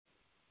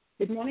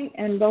Good morning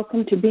and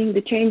welcome to Being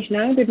the Change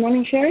Now. Good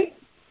morning, Sherry.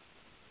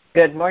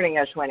 Good morning,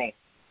 Ashwini.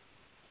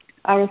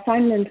 Our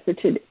assignment for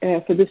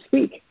this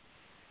week.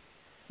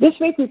 This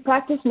week we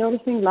practice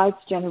noticing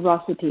life's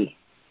generosity.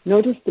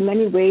 Notice the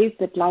many ways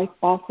that life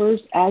offers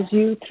as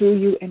you, through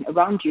you, and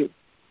around you.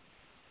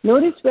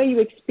 Notice where you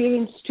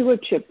experience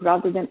stewardship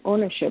rather than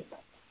ownership.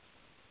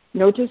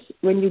 Notice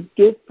when you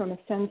give from a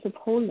sense of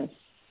wholeness.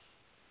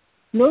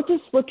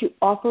 Notice what you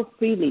offer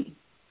freely.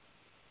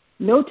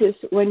 Notice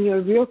when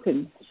you're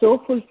ryokan, so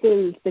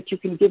fulfilled that you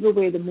can give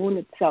away the moon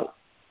itself.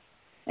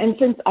 And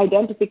since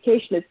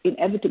identification is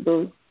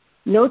inevitable,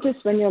 notice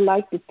when you're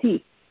like the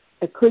thief,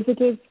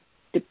 acquisitive,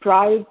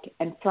 deprived,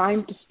 and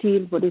primed to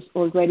steal what is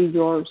already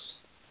yours.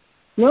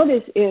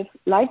 Notice if,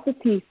 like the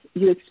thief,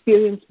 you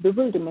experience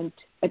bewilderment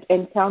at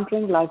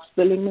encountering life's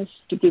willingness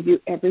to give you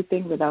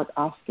everything without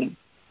asking.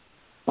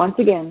 Once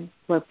again,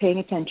 we're paying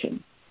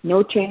attention.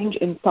 No change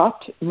in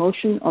thought,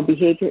 emotion, or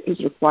behavior is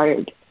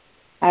required.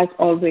 As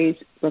always,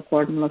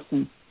 record and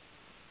listen.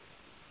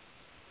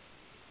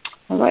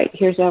 All right,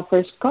 here's our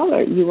first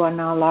caller. You are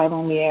now live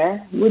on the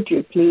air. Would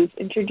you please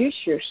introduce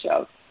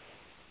yourself?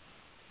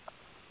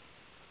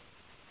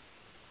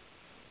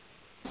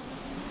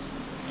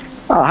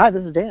 Oh, hi,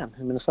 this is Dan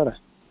in Minnesota.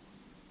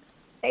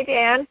 Hey,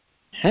 Dan.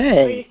 Hey.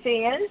 What are you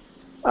seeing?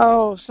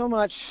 Oh, so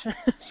much.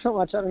 So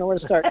much. I don't know where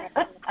to start.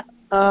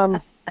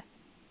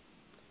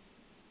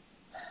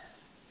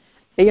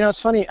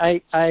 It's funny.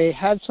 I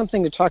had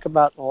something to talk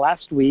about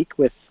last week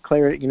with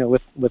Claire,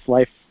 with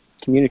life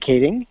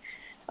communicating.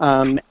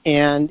 And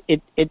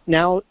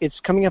it's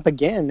coming up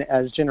again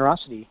as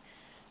generosity.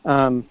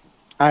 So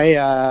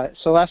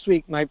last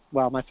week, my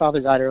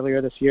father died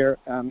earlier this year,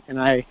 and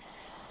I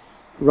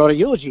wrote a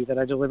eulogy that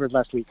I delivered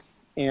last week,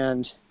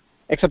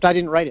 except I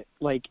didn't write it.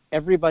 Like,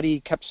 everybody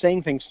kept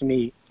saying things to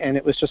me, and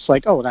it was just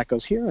like, oh, that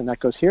goes here, and that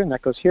goes here, and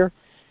that goes here,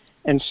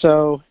 and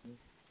so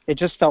it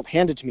just felt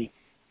handed to me.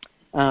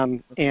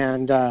 So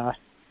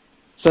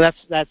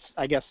that's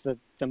I guess the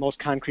most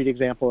concrete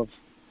example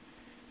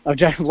of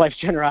life's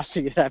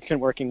generosity that I've been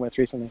working with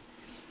recently.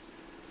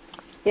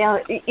 Yeah,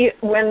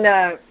 when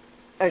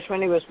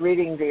Ashwini was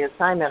reading the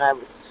assignment, I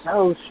was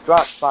so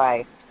struck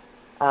by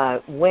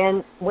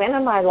when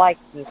am I like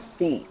the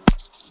thief,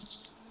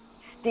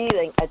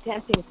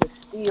 attempting to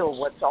steal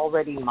what's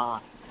already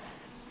mine?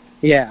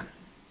 Yeah.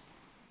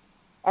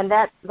 And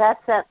that's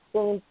that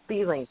same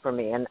feeling for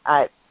me. And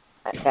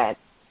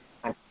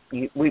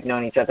we've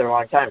known each other a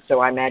long time, so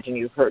I imagine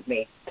you've heard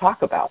me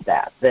talk about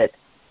that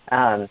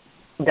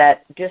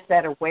just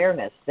that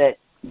awareness that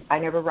I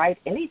never write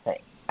anything.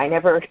 I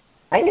never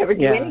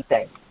do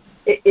anything.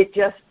 It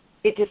just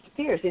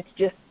appears. It's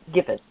just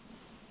given,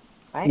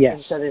 right? Yes.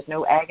 And so there's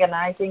no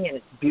agonizing, and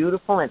it's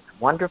beautiful, and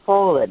it's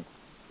wonderful, and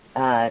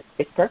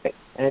it's perfect,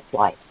 and it's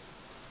life.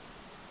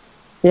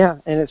 Yeah,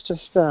 and it's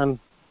just and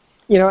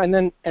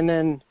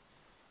then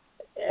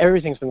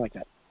everything's been like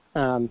that.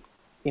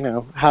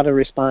 How to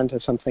respond to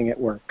something at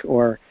work,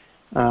 or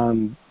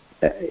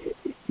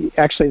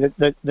actually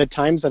the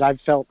times that I've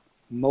felt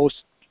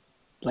most,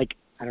 like,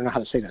 I don't know how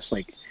to say this,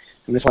 like,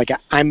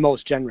 I'm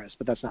most generous,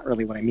 but that's not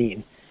really what I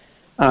mean.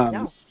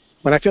 No.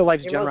 When I feel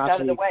life's You're generosity, most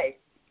out of the way.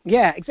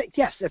 Yeah,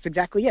 yes, that's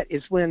exactly it.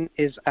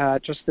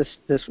 Just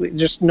this week,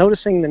 just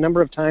noticing the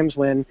number of times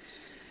when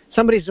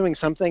somebody's doing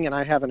something and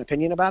I have an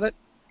opinion about it,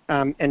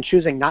 and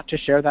choosing not to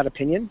share that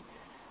opinion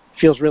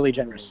feels really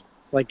generous.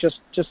 Like,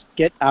 just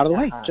get out of the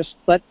way. Just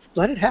let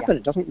it happen. Yeah.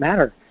 It doesn't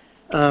matter.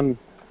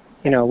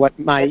 What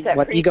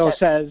ego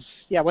says.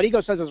 Yeah, what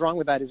ego says is wrong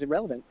with that is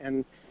irrelevant.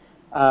 And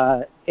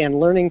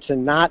learning to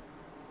not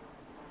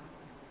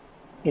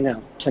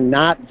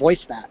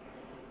voice that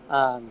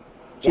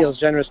feels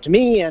generous to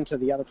me and to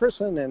the other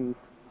person and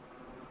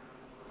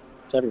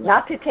to everyone.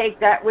 Not to take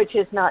that which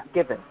is not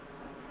given.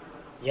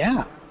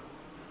 Yeah.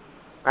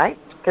 Right?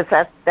 Because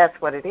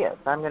that's what it is.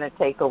 I'm going to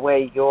take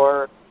away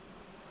your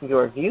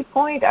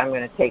viewpoint. I'm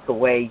going to take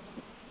away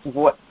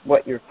what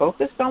you're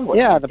focused on.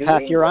 The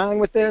path you're on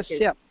with this.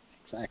 Yeah,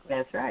 exactly.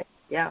 That's right.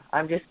 Yeah,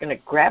 I'm just going to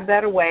grab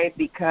that away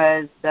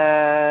because,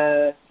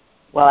 because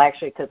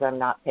I'm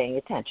not paying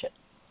attention.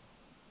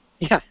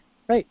 Yeah,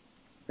 right.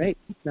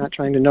 Not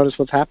trying to notice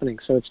what's happening.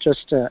 So it's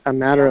just a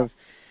matter of,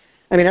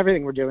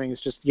 everything we're doing is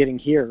just getting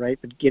here, right?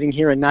 But getting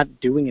here and not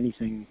doing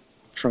anything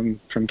from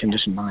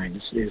conditioned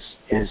mind is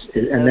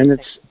and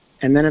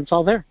then it's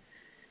all there.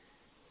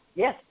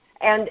 Yes.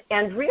 And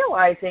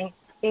realizing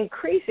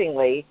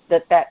increasingly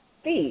that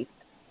thief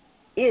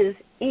is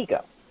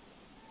ego.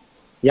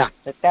 Yeah.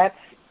 That's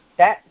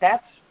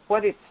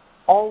what it's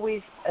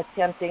always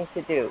attempting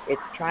to do.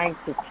 It's trying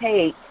to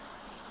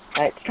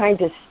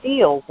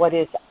steal what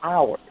is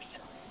ours,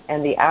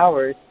 and the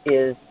ours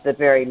is the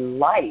very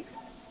life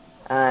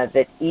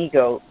that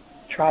ego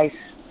tries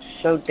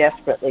so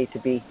desperately to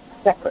be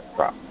separate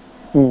from.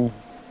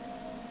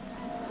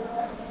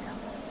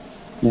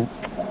 Yeah.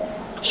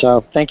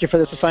 So thank you for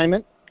this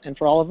assignment and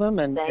for all of them,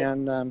 I was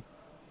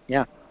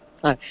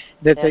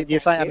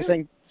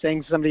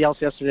saying to somebody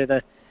else yesterday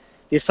that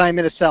the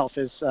assignment itself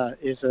is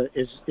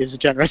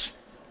generous.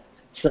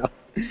 So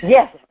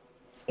yes,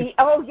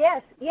 Oh,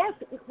 yes.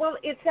 Well,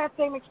 it's that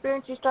same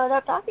experience you started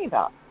out talking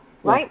about,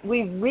 right? Yeah.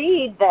 We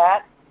read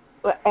that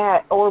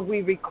or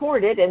we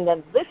record it and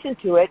then listen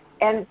to it,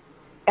 and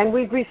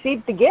we've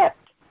received the gift.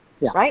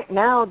 Yeah. Right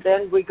now,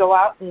 then we go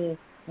out and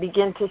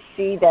begin to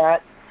see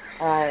that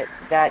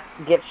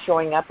gift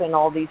showing up in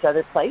all these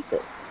other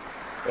places.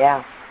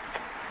 Yeah.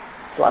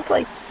 It's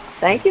lovely.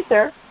 Thank you,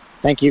 sir.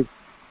 Thank you.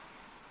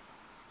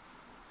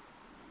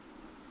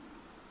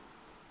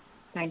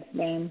 Thanks,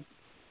 Ben.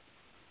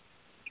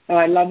 Oh,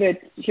 I love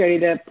it, Sherry.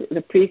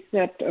 The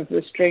precept of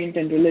restraint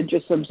and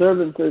religious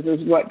observances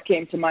is what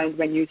came to mind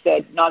when you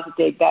said not to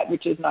take that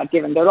which is not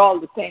given. They're all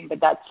the same, but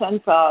that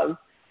sense of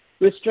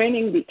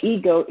restraining the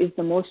ego is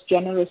the most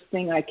generous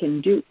thing I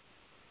can do.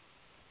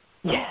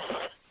 Yes.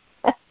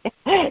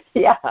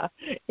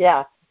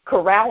 Yeah.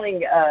 Corralling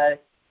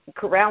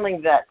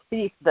that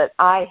thief that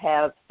I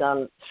have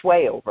some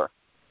sway over.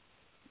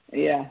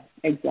 Yeah,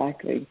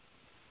 exactly.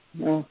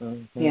 Oh,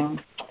 yeah.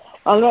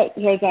 All right,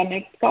 here's our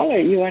next caller.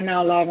 You are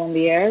now live on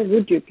the air.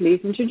 Would you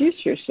please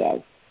introduce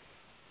yourself?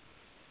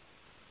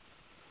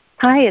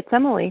 Hi, it's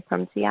Emily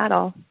from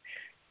Seattle.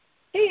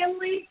 Hey,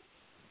 Emily.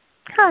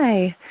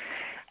 Hi.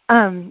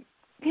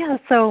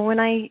 So when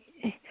I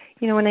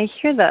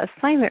hear the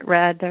assignment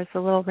read, there's a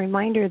little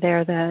reminder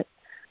there that,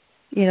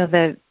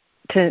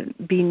 to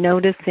be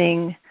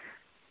noticing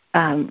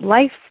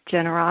life's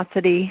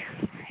generosity.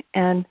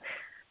 And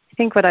I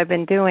think what I've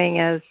been doing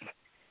is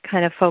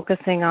kind of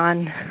focusing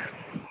on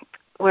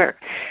where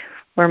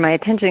my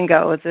attention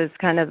goes is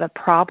kind of the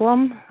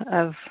problem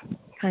of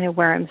kind of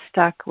where I'm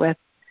stuck with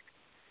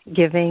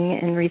giving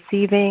and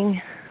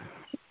receiving,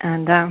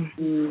 and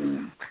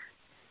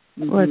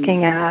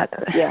looking at.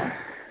 Yeah.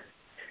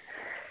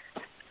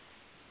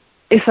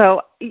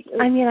 So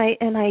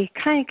I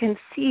kind of can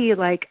see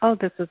like, oh,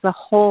 this is the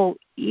whole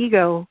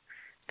ego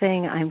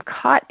thing I'm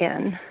caught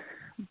in,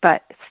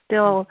 but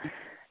still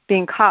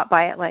being caught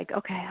by it. Like,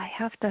 okay, I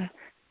have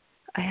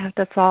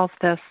to solve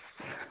this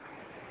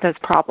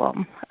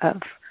problem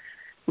of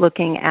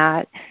looking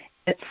at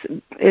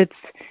it's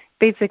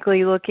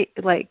basically looking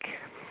like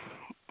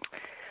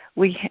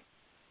we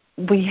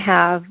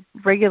have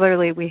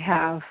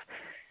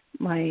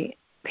my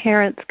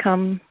parents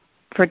come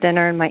for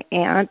dinner and my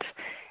aunt,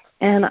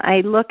 and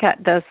I look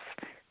at this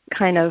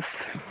kind of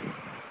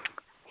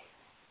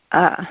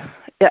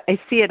I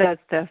see it as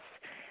this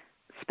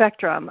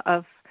spectrum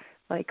of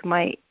like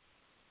my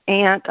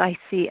aunt I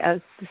see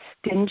as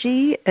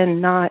stingy and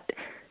not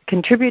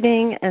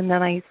contributing, and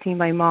then I see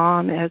my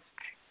mom as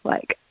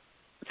like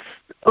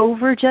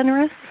over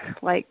generous,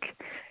 like,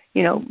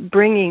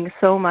 bringing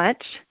so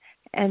much,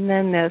 and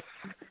then this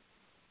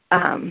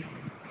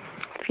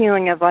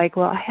feeling of like,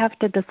 well, I have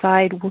to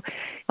decide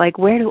like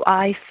where do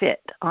I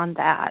fit on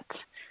that,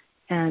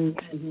 and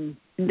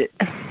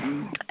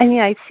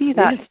I see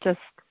that's just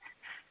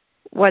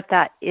what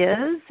that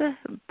is,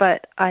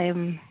 but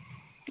I'm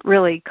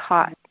really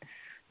caught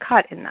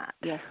in that.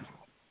 Yes.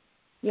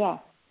 Yeah.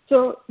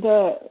 So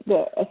the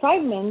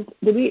assignment,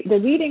 the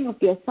reading of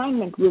the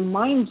assignment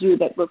reminds you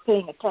that we're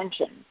paying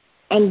attention,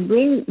 and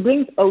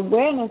brings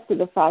awareness to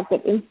the fact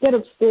that instead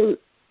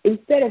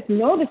of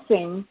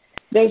noticing,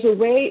 there's a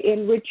way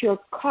in which you're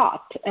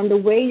caught, and the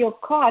way you're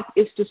caught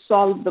is to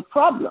solve the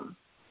problem.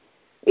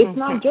 It's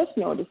not just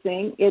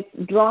noticing; it's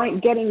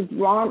getting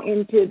drawn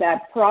into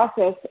that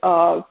process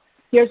of,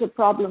 here's a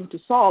problem to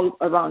solve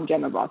around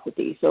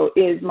generosity. So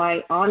is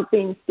my aunt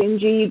being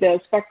stingy the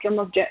spectrum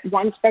of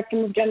one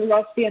spectrum of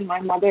generosity, and my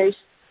mother's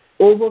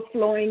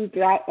overflowing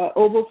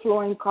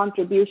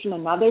contribution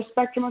another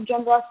spectrum of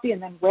generosity?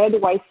 And then where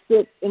do I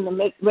sit in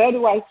the where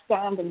do I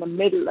stand in the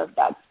middle of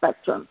that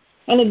spectrum?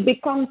 And it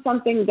becomes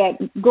something that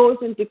goes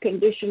into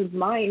conditioned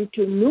mind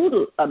to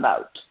noodle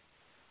about.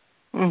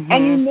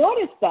 And you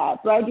notice that,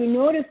 right? You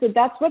notice that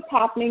that's what's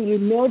happening. You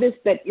notice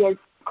that you're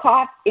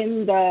caught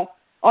in the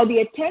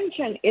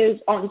attention is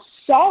on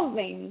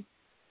solving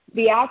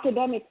the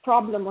academic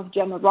problem of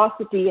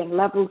generosity and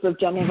levels of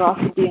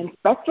generosity and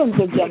spectrums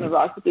of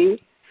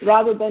generosity,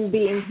 rather than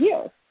being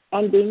here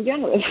and being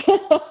generous,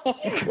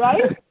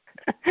 right?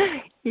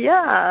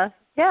 Yeah.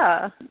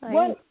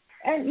 Well,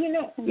 and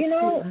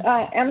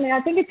Emily,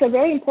 I think it's a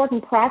very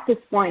important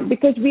practice point,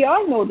 because we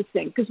are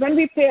noticing. Because when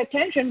we pay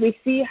attention, we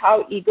see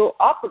how ego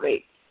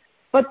operates.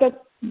 But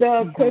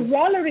the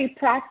corollary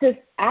practice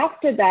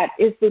after that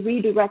is the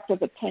redirect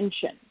of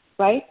attention,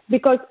 right?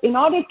 Because in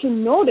order to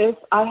notice,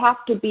 I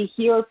have to be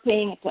here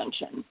paying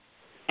attention.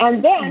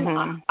 And then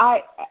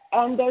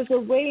and there's a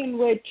way in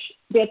which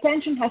the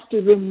attention has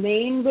to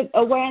remain with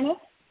awareness.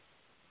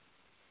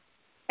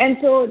 And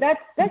so that's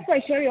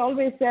why Sherry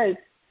always says,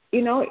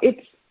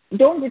 it's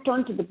don't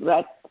return to the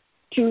breath,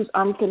 choose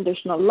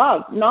unconditional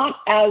love, not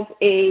as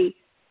a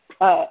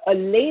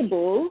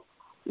label,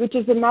 which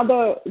is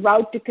another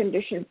route to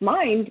conditioned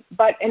mind,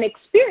 but an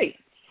experience,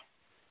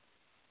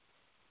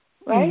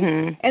 right?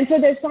 And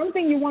so there's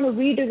something you want to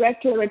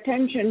redirect your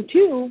attention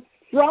to,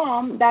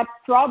 from that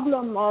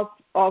problem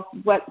of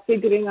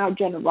figuring out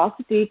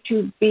generosity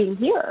to being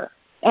here.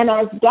 And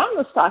as Dan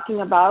was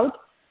talking about,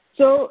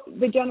 So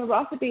the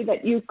generosity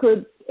that you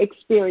could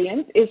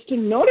experience is to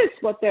notice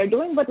what they're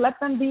doing, but let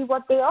them be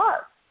what they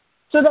are,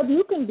 so that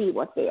you can be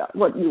what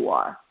you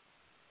are.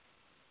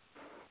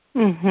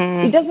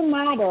 Mm-hmm. It doesn't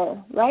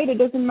matter, right? It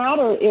doesn't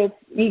matter if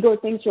ego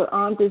thinks your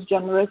aunt is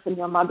generous and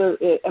your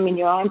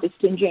aunt is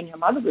stingy and your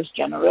mother is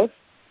generous.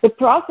 The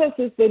process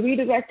is the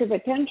redirect of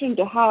attention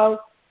to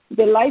how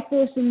the life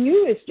force in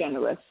you is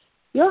generous.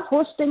 You're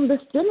hosting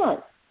this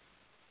dinner.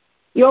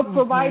 You're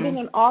providing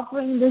and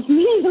offering this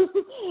meal,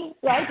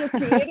 right? You're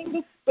creating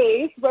this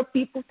space where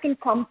people can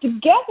come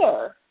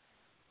together.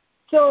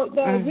 So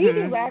the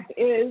redirect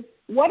is,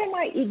 what am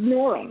I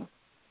ignoring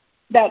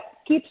that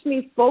keeps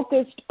me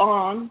focused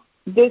on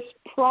this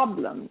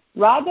problem,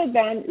 rather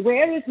than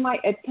where is my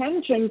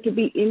attention to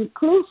be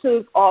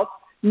inclusive of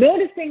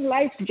noticing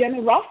life's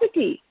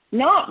generosity,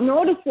 not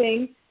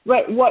noticing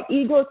what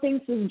ego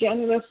thinks is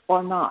generous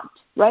or not,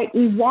 right?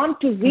 We want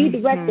to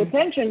redirect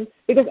attention,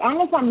 because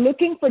unless I'm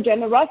looking for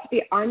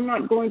generosity, I'm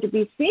not going to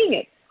be seeing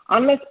it.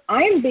 Unless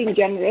I'm being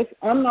generous,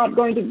 I'm not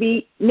going to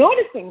be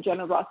noticing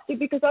generosity,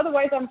 because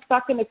otherwise I'm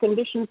stuck in a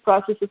conditioned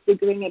process of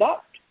figuring it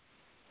out.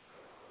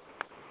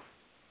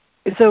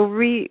 So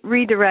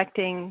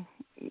redirecting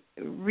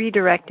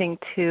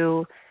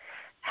to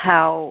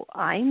how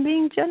I'm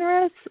being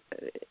generous,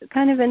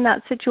 kind of in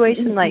that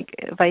situation. Like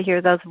if I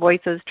hear those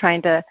voices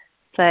trying to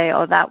say,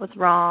 "Oh, that was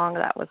wrong.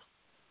 That was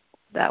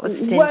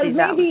stingy." Well,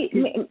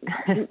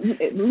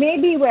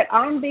 maybe where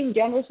I'm being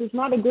generous is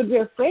not a good way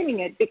of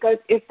framing it, because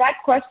if that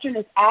question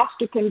is asked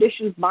to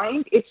conditioned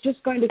mind, it's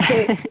just going to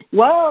say,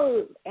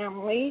 "Well,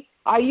 Emily,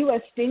 are you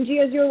as stingy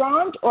as your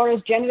aunt or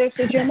as generous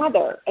as your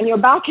mother?" And you're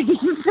back in the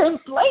same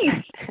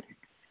place.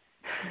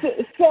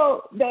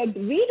 So the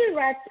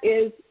redirect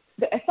is,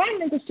 the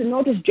assignment is to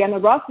notice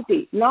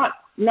generosity, not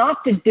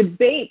to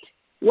debate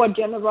what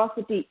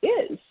generosity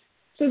is.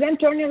 So then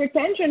turn your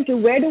attention to,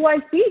 where do I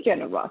see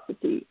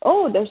generosity?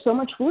 Oh, there's so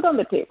much food on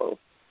the table.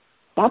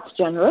 That's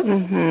generous.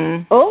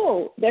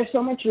 Oh, there's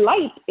so much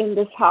light in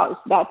this house.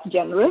 That's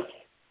generous.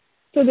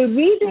 So the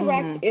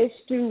redirect is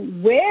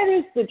to, where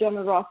is the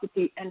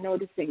generosity, and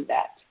noticing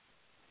that.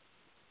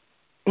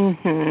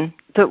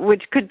 So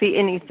which could be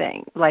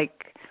anything,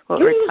 like what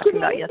we were talking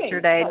about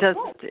yesterday, just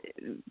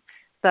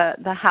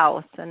the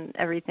house and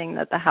everything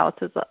that the house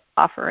is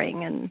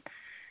offering, and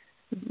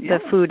the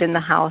food in the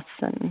house,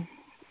 and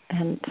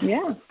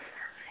I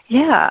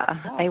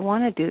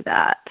want to do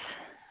that.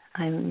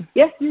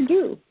 Yes, you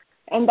do,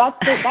 and that's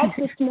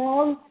the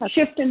small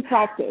shift in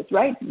practice,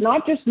 right?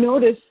 Not just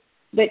notice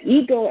that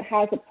ego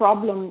has a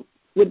problem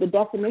with the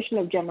definition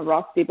of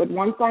generosity, but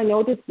once I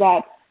notice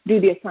that, do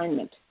the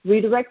assignment.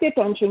 Redirect the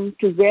attention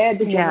to where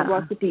the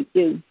generosity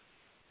is.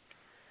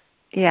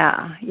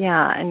 Yeah,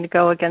 and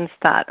go against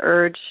that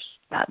urge,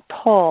 that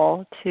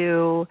pull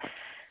to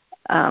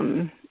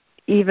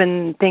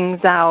even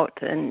things out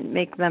and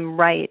make them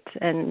right,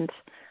 and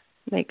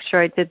make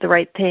sure I did the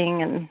right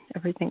thing and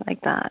everything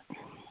like that.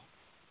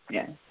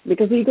 Yeah,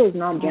 because ego is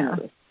not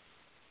generous.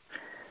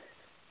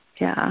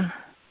 Yeah.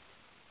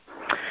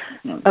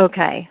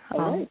 Okay,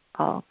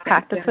 I'll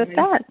practice with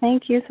that.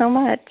 Thank you so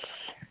much.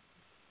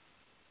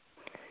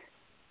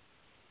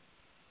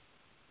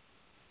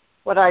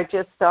 What I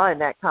just saw in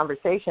that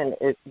conversation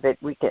is that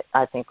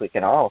I think we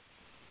can all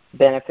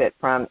benefit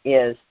from,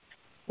 is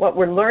what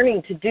we're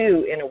learning to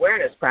do in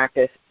awareness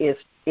practice is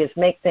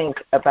make things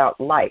about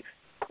life,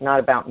 not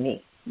about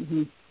me.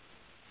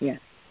 Yeah.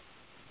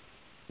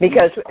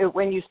 Because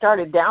when you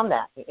started down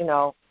that,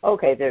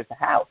 okay, there's a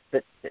house,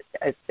 but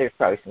there's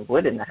probably some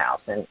wood in the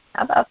house, and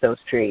how about those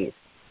trees?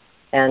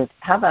 And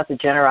how about the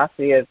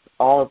generosity of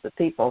all of the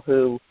people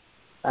who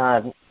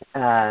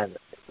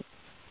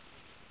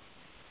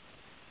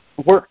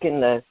work in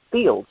the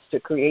fields to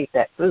create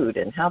that food?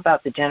 And how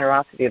about the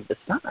generosity of the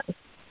sun? It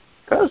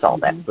grows all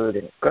that food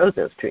and it grows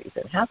those trees.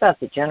 And how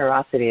about the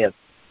generosity of,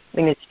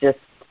 it's just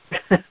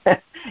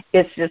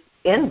it's just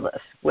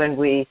endless when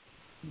we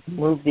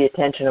move the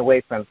attention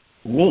away from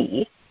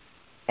me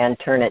and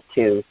turn it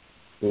to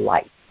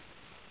life.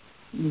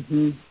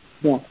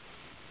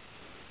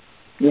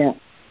 Yeah.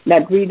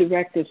 That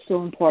redirect is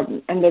so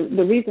important. And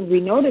the reason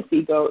we notice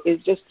ego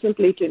is just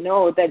simply to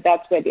know that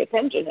that's where the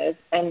attention is,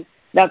 and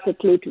that's a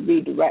clue to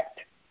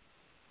redirect.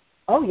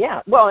 Oh,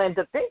 yeah. Well, and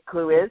the big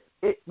clue is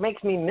it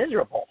makes me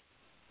miserable.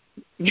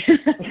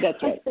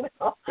 That's right.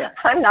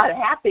 I'm not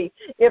happy.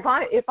 If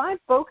I'm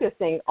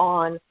focusing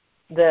on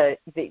the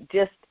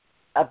just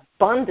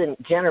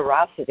abundant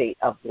generosity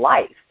of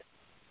life,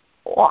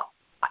 well,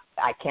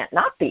 I can't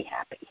not be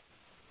happy.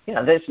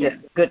 There's just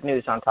good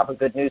news on top of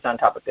good news on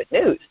top of good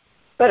news.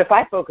 But if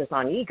I focus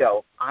on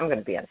ego, I'm going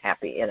to be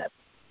unhappy in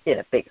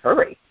a big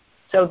hurry.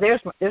 So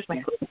there's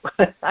my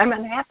clue. I'm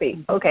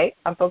unhappy. Okay,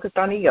 I'm focused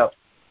on ego.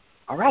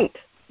 All right,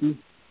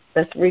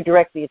 let's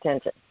redirect the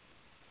attention.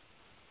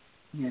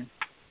 Yeah.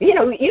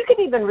 You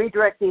can even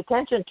redirect the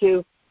attention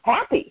to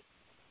happy.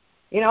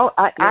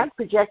 I'm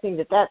projecting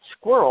that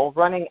squirrel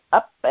running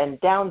up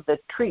and down the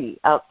tree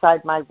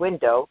outside my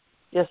window,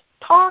 just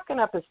talking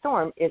up a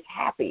storm, is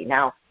happy.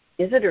 Now,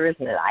 is it or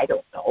isn't it? I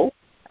don't know.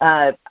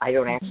 I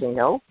don't actually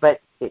know. But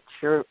it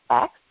sure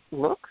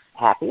looks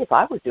happy. If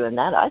I was doing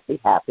that, I'd be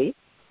happy.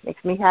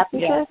 Makes me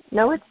happy to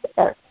know it's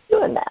there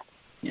doing that.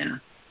 Yeah.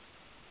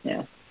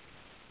 Yeah.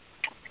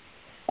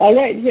 All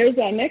right, here's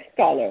our next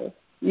caller.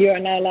 You are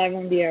now live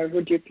on the air.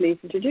 Would you please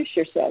introduce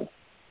yourself?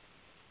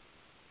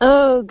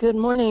 Oh, good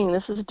morning.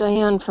 This is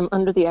Diane from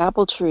Under the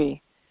Apple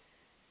Tree.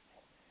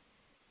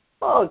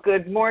 Oh,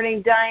 good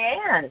morning,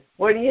 Diane.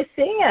 What are you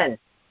seeing?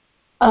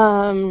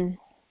 I'm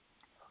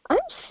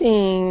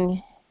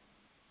seeing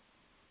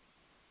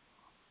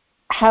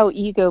how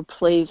ego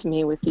plays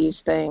me with these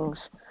things.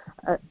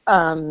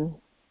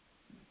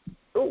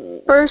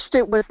 First,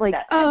 it was like,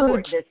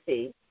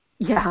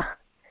 yeah.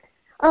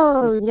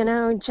 Oh,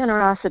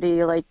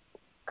 generosity. Like,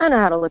 I know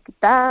how to look at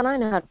that. I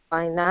know how to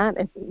find that.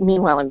 And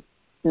meanwhile, I'm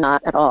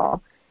not at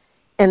all.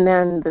 And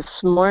then this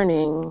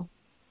morning,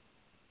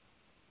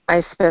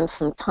 I spent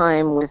some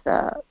time with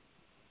a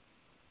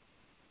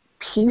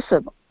piece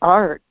of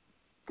art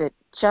that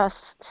just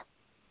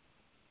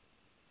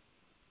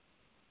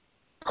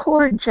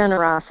poured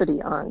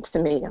generosity onto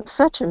me in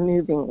such a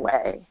moving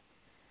way.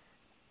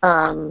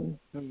 And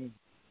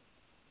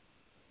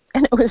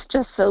it was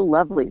just so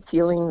lovely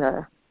feeling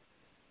the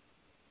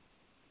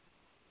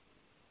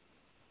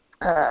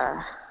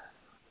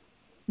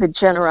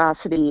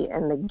generosity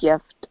and the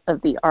gift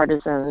of the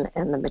artisan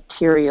and the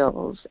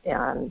materials,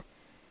 and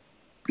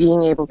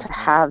being able to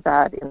have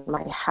that in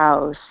my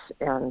house.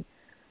 And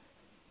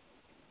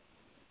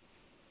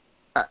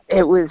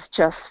it was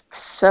just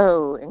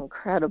so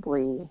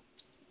incredibly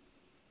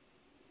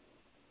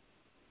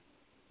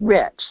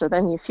rich. So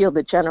then you feel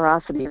the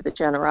generosity of the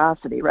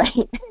generosity,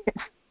 right?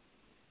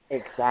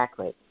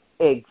 Exactly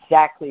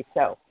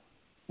so.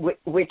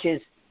 Which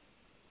is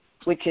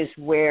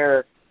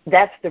where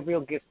that's the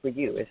real gift for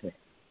you, isn't it?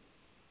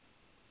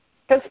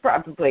 Because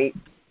probably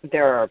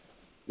there are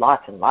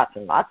lots and lots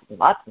and lots and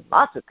lots and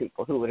lots of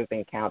people who would have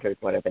encountered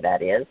whatever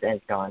that is and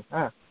gone,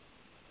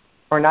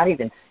 or not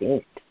even seen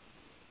it.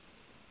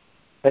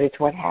 But it's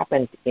what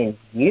happened in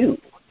you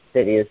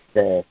that is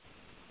the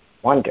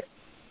wonder.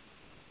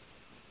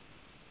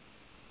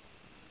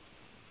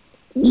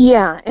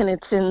 Yeah, and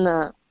it's in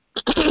the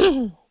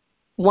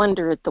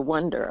wonder at the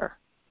wonder.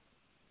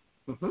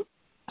 Mm-hmm.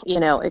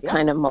 It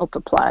kind of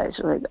multiplies.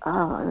 Like,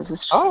 this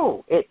is...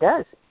 Oh, it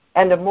does.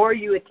 And the more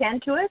you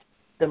attend to it,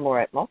 the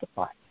more it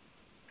multiplies.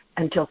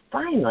 Until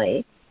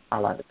finally, a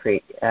la the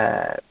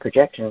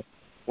projection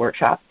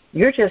workshop,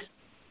 you're just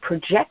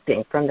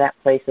projecting from that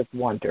place of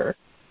wonder,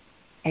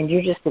 and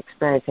you're just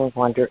experiencing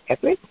wonder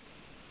every day.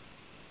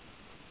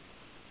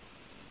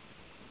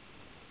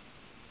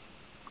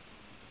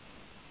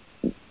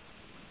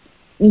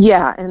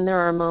 Yeah, and there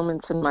are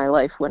moments in my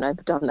life when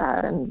I've done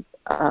that, and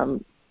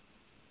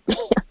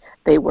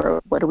they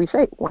were, what do we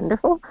say,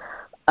 wonderful?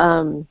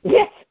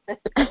 Yes.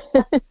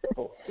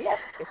 Yes,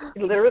 it's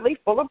literally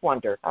full of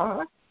wonder.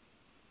 Uh-huh.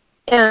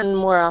 And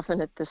more often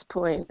at this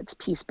point, it's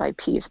piece by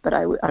piece, but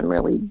I'm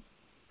really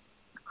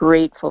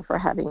grateful for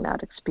having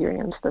that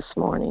experience this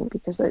morning,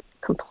 because it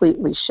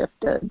completely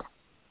shifted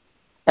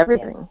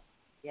everything.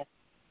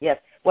 Yes.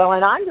 Well,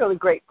 and I'm really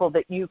grateful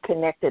that you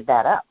connected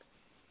that up,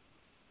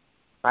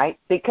 right?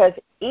 Because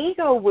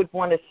ego would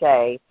want to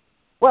say,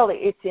 well,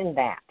 it's in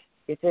that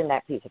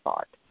piece of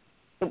art,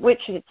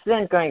 which it's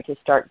then going to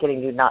start getting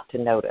you not to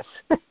notice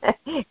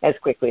as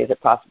quickly as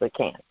it possibly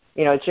can.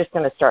 It's just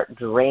going to start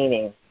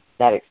draining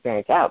that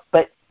experience out.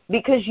 But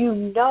because you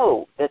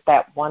know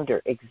that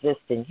wonder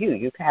exists in you,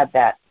 you've had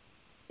that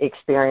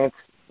experience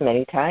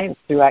many times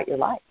throughout your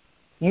life.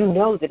 You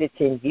know that it's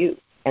in you.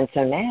 And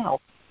so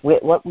now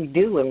what we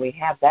do when we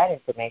have that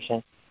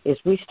information is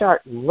we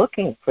start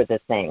looking for the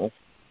things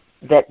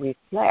that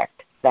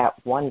reflect that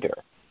wonder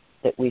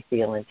that we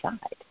feel inside.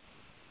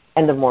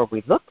 And the more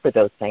we look for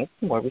those things,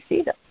 the more we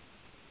see them.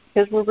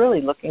 Because we're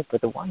really looking for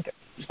the wonder.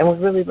 And we're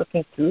really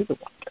looking through the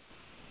wonder.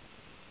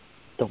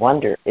 The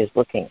wonder is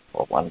looking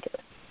for wonder.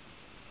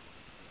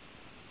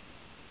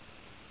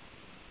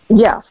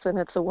 Yes, and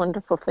it's a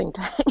wonderful thing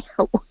to hang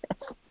out with.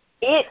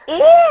 It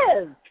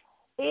is.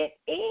 It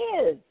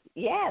is.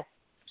 Yes.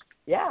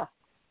 Yeah.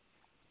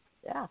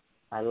 Yeah.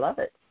 I love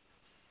it.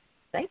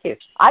 Thank you.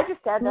 I just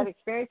had that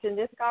experience in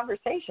this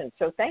conversation,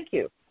 so thank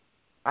you.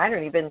 I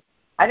don't even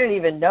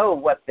know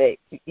what the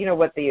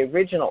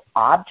original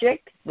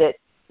object that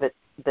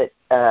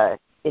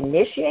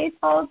initiates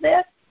all of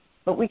this,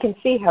 but we can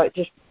see how it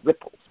just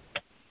ripples.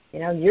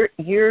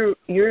 You're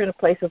in a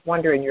place of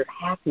wonder and you're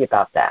happy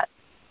about that.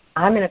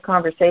 I'm in a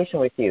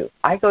conversation with you.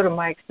 I go to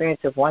my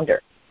experience of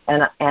wonder,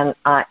 and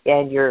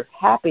your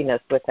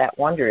happiness with that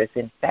wonder is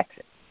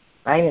infectious,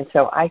 right? And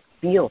so I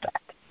feel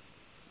that.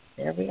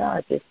 There we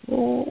are, just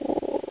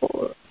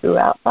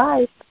throughout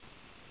life.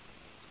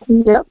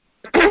 Yep.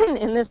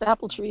 And this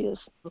apple tree is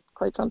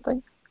quite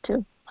something,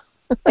 too.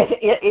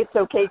 It's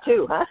okay,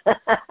 too, huh?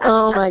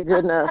 Oh, my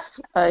goodness.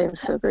 I am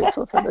so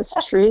grateful for this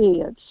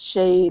tree. It's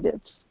shade.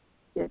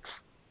 It's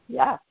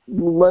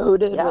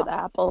loaded with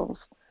apples.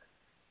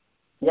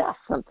 Yeah.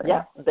 Something.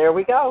 Yeah, there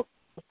we go.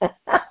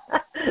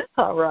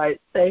 All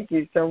right. Thank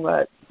you so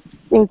much.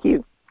 Thank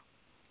you.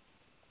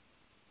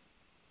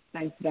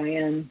 Thanks,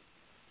 Diane.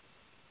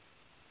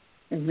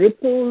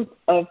 Ripples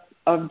of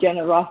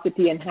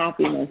generosity and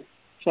happiness.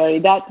 Sorry,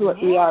 that's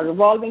what we are,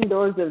 revolving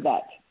doors of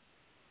that.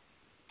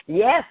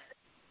 Yes.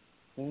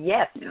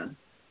 Yes.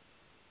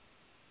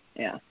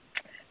 Yeah.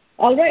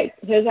 All right,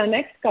 here's our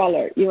next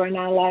caller. You are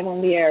now live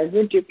on the air.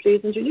 Would you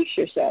please introduce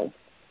yourself?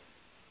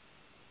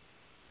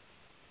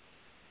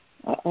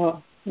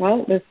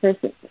 Well, this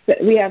person,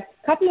 we have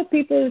a couple of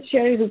people,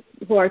 Sherry,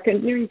 who are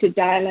continuing to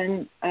dial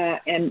in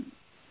and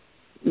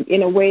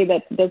in a way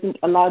that doesn't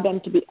allow them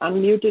to be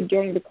unmuted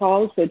during the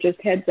call, so just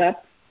heads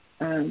up.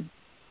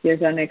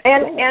 Here's our next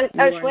caller. And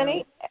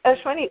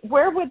Ashwini,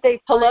 where would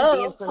they find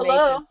the information?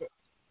 Hello.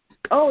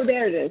 Oh,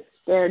 there it is.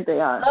 There they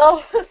are.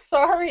 Oh,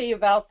 sorry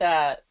about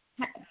that.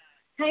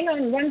 Hang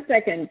on 1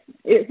 second.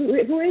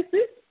 Who is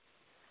this?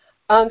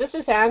 This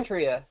is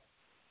Andrea.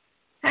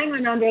 Hang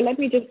on, Andrea. Let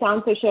me just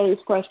answer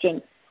Sherry's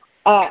question.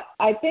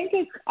 I think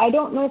I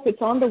don't know if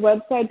it's on the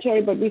website,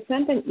 Sherry, but we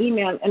sent an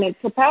email, and it's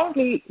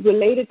apparently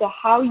related to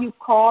how you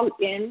call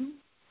in,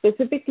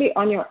 specifically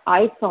on your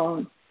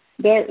iPhone.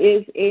 There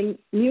is a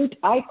mute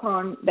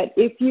icon that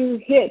if you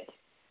hit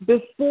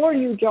before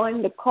you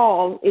join the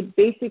call, it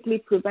basically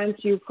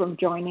prevents you from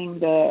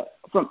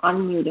from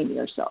unmuting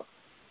yourself.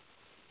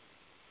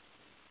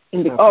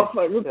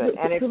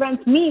 It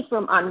prevents me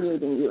from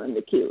unmuting you in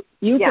the queue.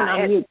 You can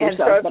unmute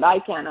yourself, but I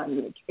can't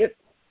unmute you.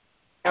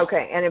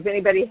 Okay, and if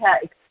anybody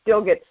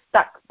still gets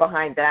stuck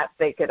behind that,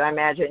 they could, I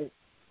imagine,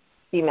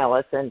 email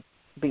us and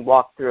be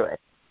walked through it.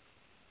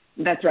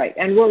 That's right,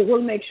 and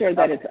we'll make sure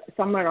that it's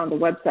somewhere on the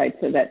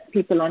website so that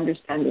people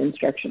understand the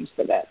instructions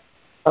for that.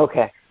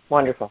 Okay,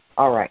 wonderful.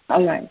 All right.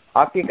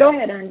 Off you go. Go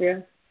ahead,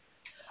 Andrea.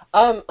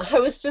 I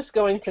was just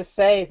going to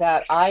say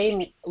that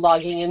I'm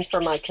logging in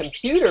from my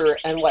computer,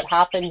 and what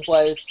happened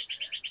was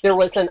there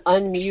was an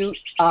unmute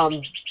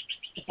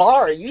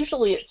bar.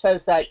 Usually it says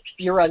that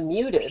you're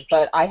unmuted,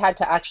 but I had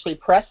to actually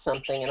press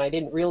something, and I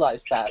didn't realize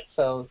that.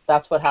 So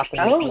that's what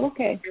happened. Oh,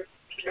 okay.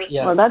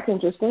 Yeah. Well, that's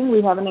interesting.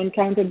 We haven't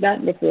encountered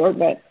that before,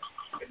 but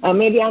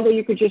maybe, Andrea,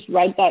 you could just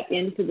write that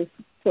into this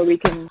so we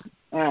can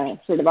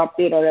sort of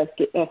update our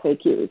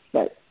FAQs.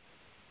 But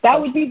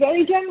that would be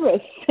very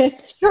generous.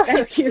 Sure.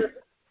 Thank you.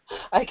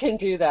 I can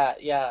do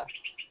that, yeah.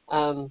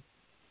 So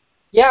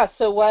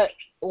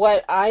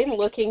what I'm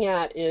looking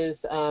at is,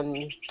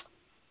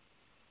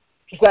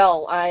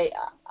 I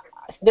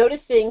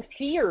noticing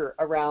fear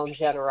around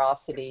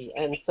generosity,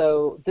 and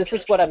so this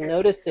is what I'm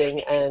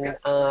noticing, and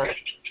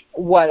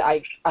what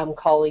I'm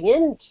calling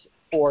in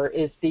for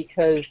is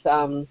because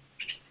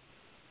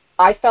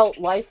I felt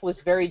life was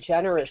very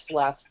generous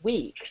last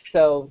week.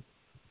 So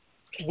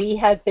we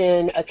had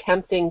been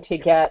attempting to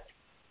get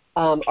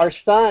our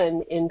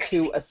son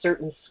into a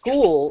certain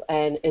school,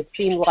 and it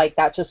seemed like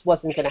that just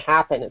wasn't going to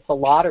happen. It's a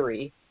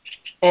lottery.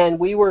 And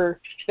we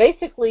were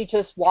basically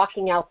just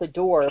walking out the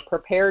door,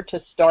 prepared to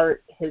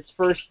start his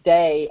first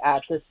day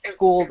at this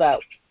school that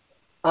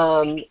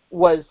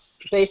was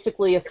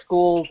basically a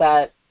school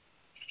that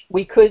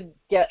we could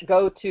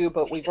go to,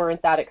 but we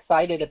weren't that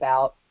excited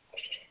about.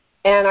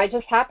 And I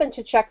just happened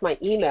to check my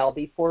email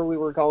before we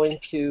were going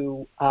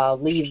to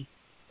leave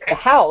the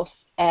house,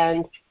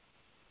 and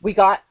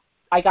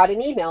I got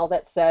an email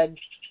that said,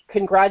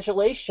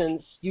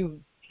 "Congratulations, you've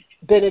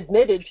been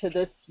admitted to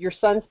this, your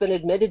son's been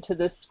admitted to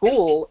this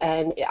school."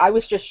 And I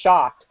was just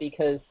shocked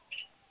because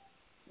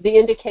the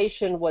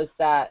indication was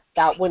that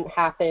wouldn't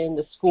happen.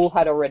 The school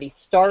had already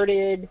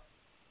started.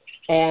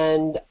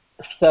 And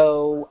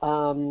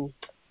so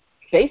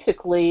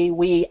basically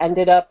we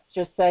ended up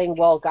just saying,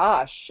 well,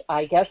 gosh,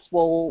 I guess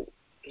we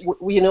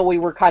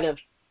were kind of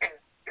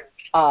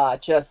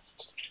just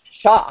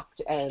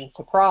shocked and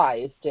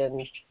surprised,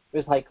 and it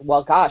was like,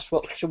 well, gosh,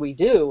 what should we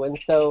do? And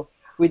so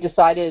we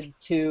decided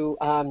to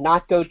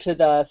not go to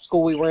the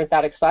school we weren't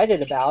that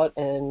excited about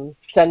and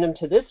send him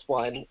to this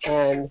one.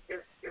 And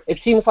it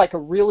seems like a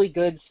really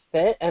good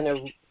fit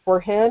for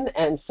him.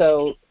 And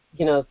so,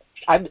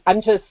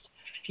 I'm just,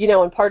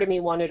 and part of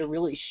me wanted to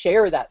really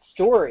share that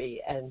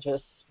story and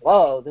just,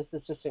 whoa, this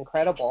is just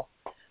incredible.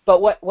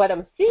 But what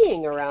I'm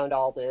seeing around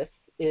all this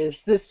is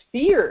this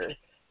fear.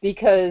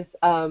 Because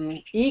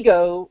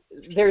ego,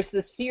 there's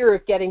this fear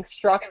of getting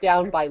struck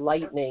down by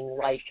lightning.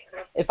 Like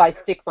if I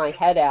stick my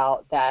head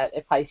out, that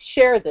if I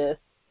share this,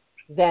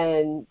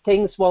 then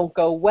things won't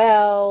go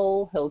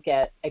well. He'll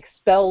get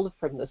expelled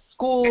from the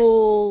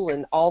school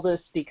and all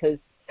this, because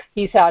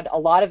he's had a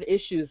lot of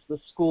issues with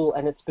school,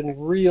 and it's been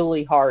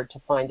really hard to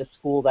find a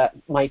school that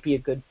might be a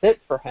good fit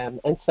for him.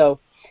 And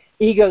so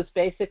ego's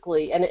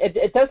basically, and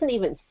it doesn't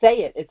even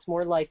say it, it's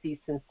more like these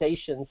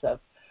sensations of,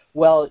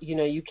 well,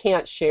 you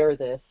can't share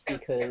this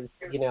because,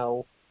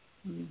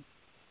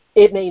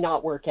 it may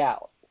not work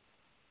out.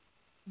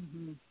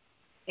 Mm-hmm.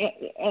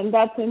 And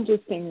that's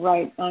interesting,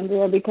 right,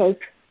 Andrea, because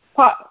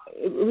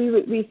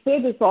we say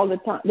this all the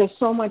time. There's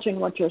so much in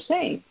what you're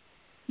saying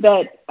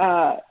that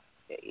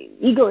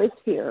ego is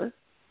fear,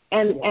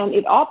 and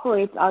it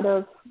operates out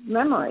of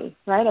memory,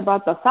 right,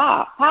 about the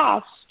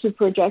past to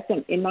project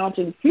an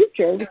imagined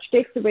future, which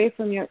takes away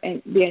from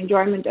the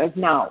enjoyment of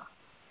now.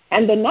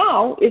 And the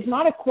now is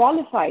not a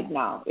qualified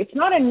now. It's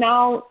not a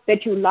now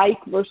that you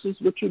like versus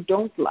what you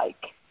don't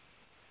like.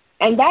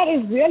 And that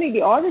is really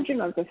the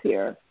origin of the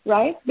fear,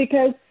 right?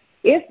 Because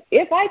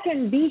if I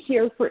can be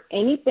here for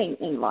anything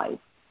in life,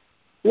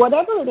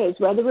 whatever it is,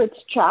 whether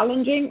it's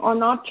challenging or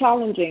not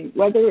challenging,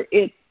 whether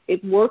it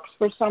works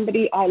for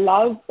somebody I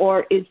love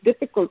or is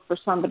difficult for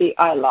somebody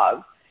I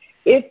love,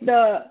 if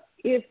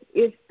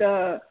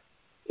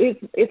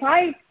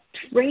I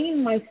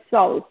train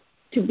myself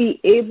to be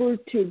able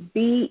to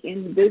be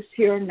in this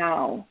here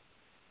now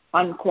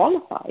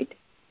unqualified,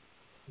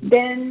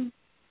 then,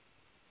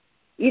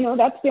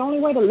 that's the only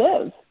way to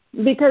live.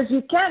 Because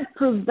you can't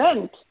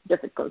prevent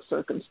difficult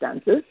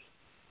circumstances.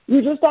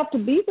 You just have to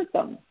be with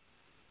them.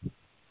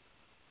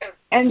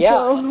 And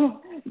so,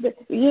 the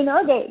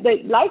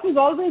life is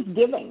always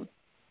giving.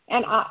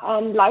 And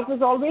life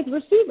is always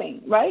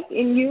receiving, right?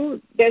 In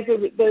you, there's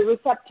the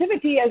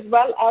receptivity as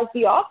well as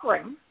the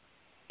offering.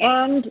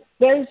 And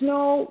there's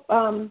no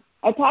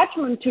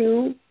attachment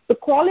to the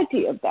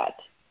quality of that.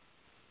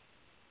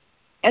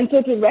 And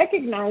so to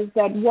recognize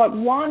that what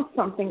wants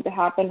something to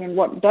happen and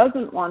what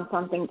doesn't want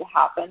something to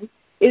happen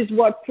is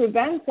what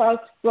prevents us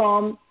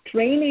from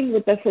training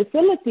with the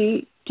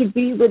facility to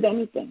be with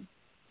anything.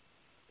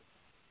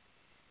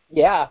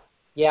 Yeah,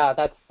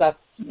 that's a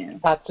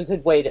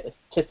good way to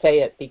say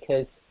it,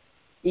 because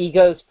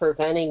ego's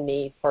preventing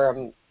me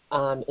from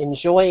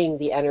enjoying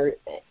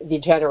the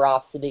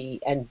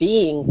generosity and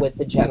being with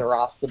the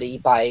generosity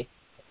by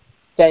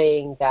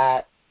saying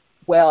that,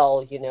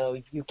 well,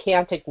 you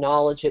can't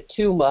acknowledge it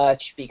too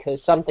much because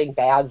something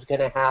bad's going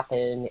to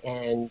happen.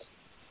 And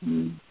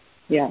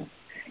yeah.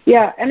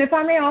 And if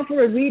I may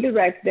offer a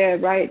redirect there,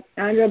 right,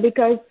 Andrea,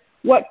 because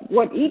what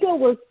ego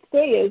will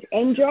say is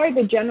enjoy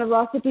the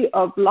generosity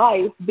of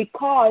life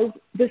because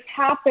this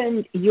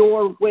happened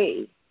your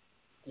way.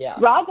 Yeah.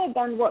 Rather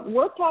than what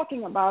we're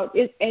talking about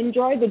is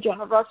enjoy the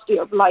generosity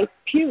of life,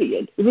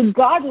 period,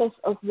 regardless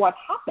of what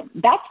happened.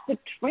 That's the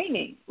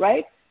training,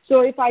 right?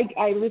 So if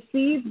I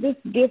receive this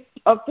gift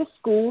of the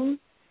school,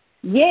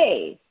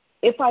 yay.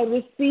 If I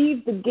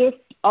receive the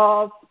gift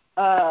of,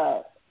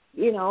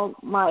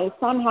 my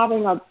son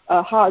having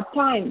a hard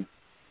time,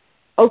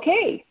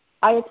 okay,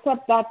 I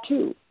accept that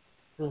too,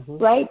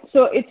 right?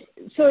 So it's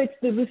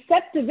the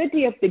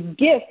receptivity of the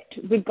gift,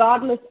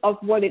 regardless of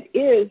what it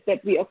is,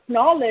 that we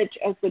acknowledge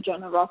as the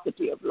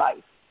generosity of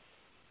life.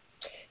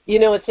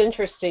 It's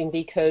interesting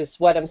because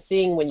what I'm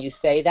seeing when you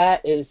say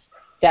that is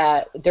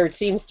that there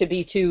seems to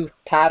be two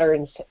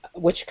patterns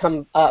which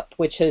come up,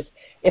 which is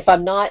if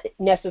I'm not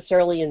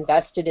necessarily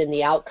invested in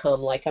the outcome,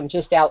 like I'm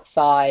just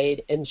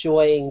outside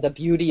enjoying the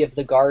beauty of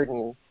the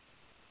garden,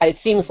 it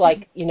seems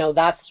like,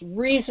 that's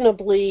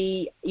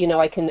reasonably,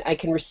 I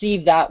can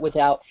receive that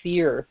without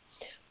fear.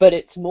 But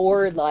it's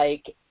more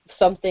like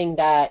something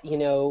that,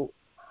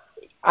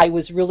 I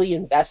was really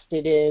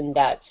invested in,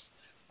 that's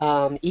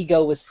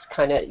ego was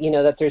kind of,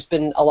 that there's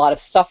been a lot of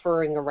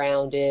suffering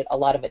around it, a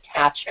lot of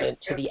attachment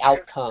to the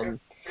outcome.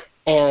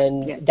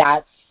 And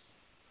that's,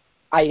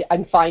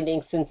 I'm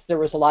finding since there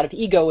was a lot of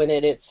ego in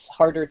it, it's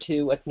harder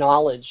to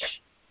acknowledge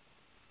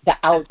the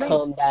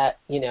outcome that,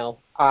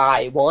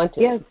 I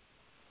wanted. Yes,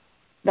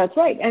 that's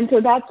right. And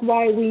so that's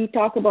why we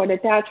talk about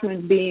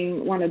attachment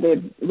being one of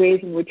the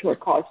ways in which we're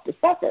caused to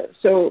suffer.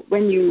 So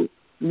when you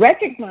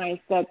recognize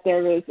that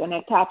there is an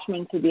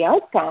attachment to the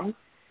outcome,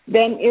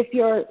 then if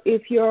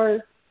you're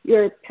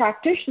a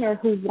practitioner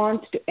who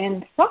wants to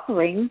end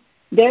suffering,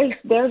 there's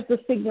the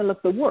signal of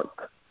the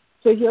work.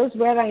 So here's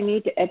where I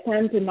need to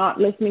attend to not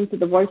listening to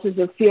the voices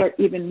of fear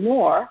even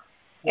more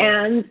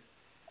and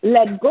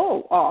let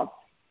go of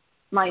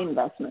my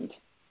investment.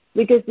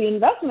 Because the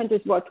investment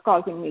is what's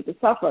causing me to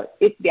suffer.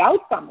 The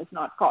outcome is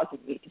not causing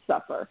me to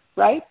suffer,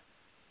 right?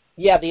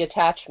 Yeah, the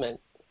attachment.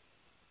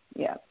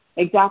 Yeah,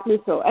 exactly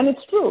so. And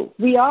it's true.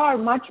 We are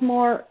much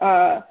more...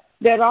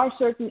 there are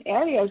certain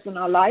areas in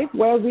our life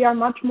where we are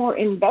much more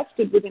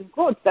invested within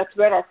quotes. That's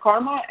where our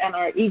karma and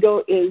our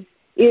ego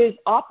is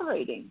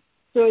operating.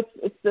 So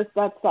it's just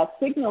that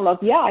signal of,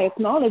 I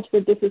acknowledge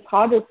that this is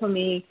harder for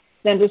me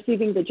than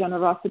receiving the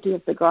generosity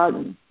of the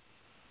garden,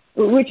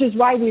 which is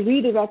why we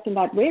redirect in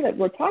that way that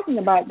we're talking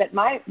about, that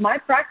my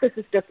practice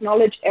is to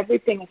acknowledge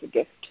everything as a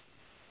gift.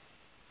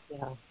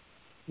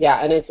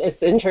 Yeah, and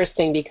it's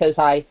interesting because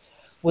I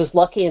was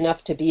lucky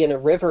enough to be in a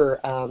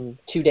river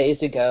 2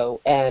 days ago,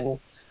 and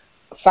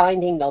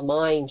finding the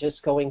mind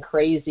just going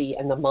crazy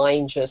and the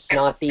mind just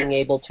not being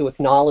able to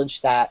acknowledge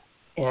that,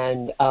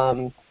 and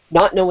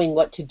not knowing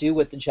what to do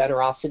with the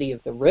generosity of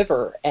the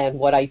river. And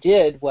what I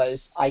did was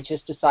I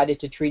just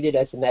decided to treat it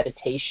as a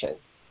meditation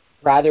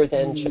rather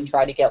than to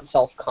try to get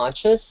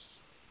self-conscious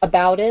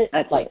about it.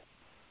 That's right.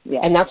 Yeah.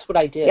 And that's what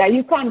I did. Yeah,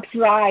 you can't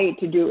try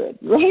to do it,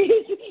 right?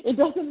 It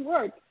doesn't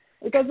work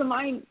because the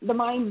mind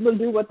will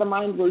do what the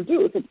mind will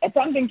do. If it's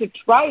attempting to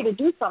try to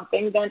do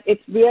something, then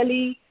it's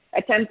really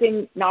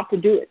attempting not to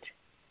do it,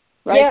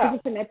 right? Yeah.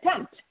 Because it's an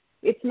attempt.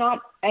 It's not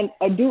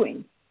a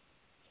doing.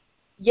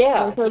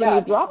 Yeah. And so when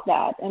you drop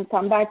that and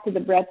come back to the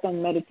breath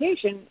and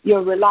meditation,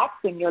 you're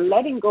relaxing, you're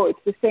letting go. It's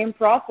the same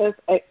process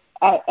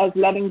as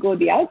letting go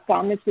the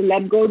outcome. It's to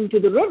let go into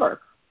the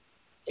river.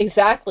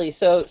 Exactly.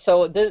 So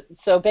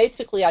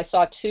basically, I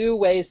saw two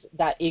ways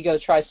that ego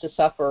tries to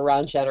suffer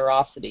around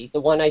generosity.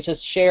 The one I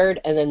just shared,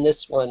 and then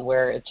this one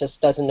where it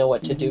just doesn't know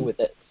what to do with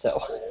it.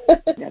 So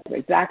that's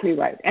exactly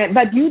right.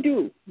 But you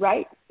do,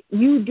 right?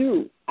 You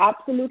do,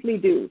 absolutely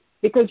do,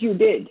 because you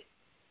did.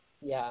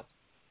 Yeah.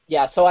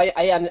 So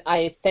I'm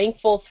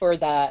thankful for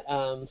that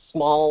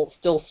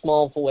still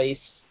small voice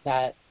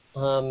that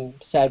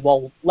said,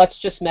 "Well, let's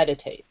just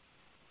meditate."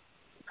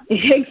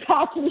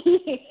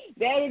 Exactly.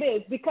 There it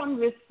is. Become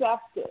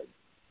receptive.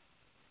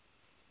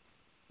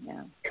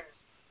 Yeah.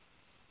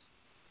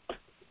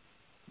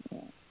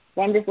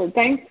 Wonderful.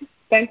 Thanks,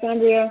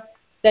 Andrea.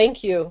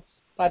 Thank you.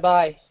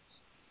 Bye-bye.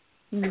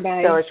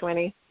 Bye. So,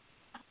 Ashwini?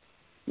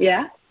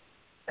 Yeah?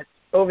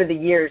 Over the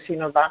years,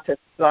 lots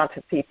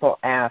of people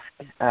ask,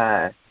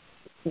 well,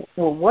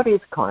 what is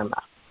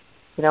karma?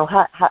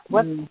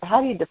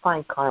 How do you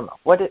define karma?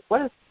 What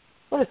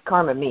does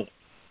karma mean?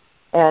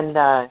 And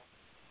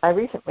I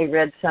recently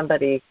read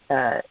somebody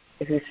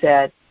who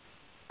said,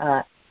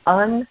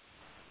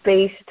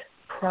 unfaced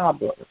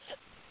problems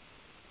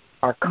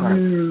are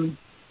karma.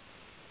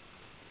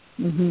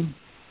 Mm-hmm.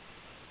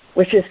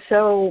 Which is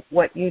so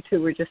what you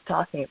two were just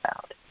talking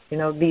about.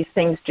 These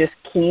things just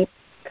keep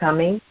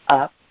coming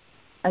up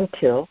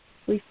until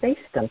we face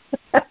them,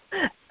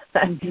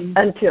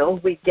 until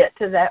we get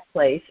to that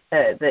place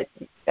that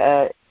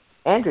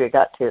Andrea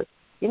got to.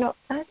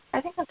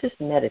 I think I'll just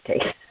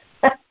meditate.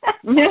 I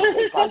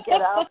think I'll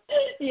get out.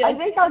 Yes. I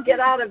think I'll get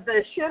out of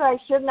the should I,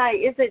 shouldn't I?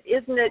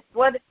 Isn't it?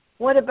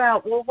 What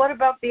about? Well, what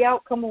about the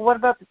outcome? Well, what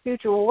about the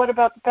future? Well, what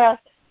about the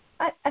past?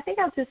 I think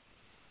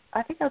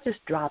I'll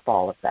just drop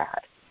all of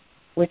that,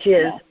 which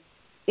is,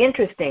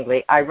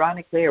 interestingly,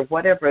 ironically, or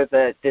whatever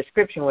the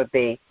description would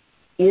be,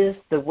 is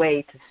the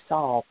way to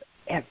solve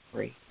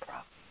every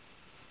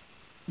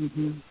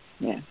problem.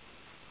 Yeah.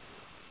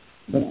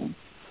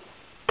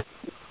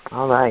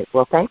 All right.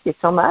 Well, thank you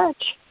so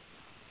much.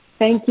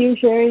 Thank you,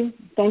 Sherry.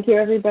 Thank you,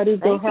 everybody.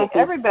 Go happy. Thank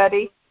you,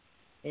 everybody.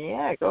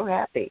 Yeah, go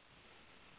happy.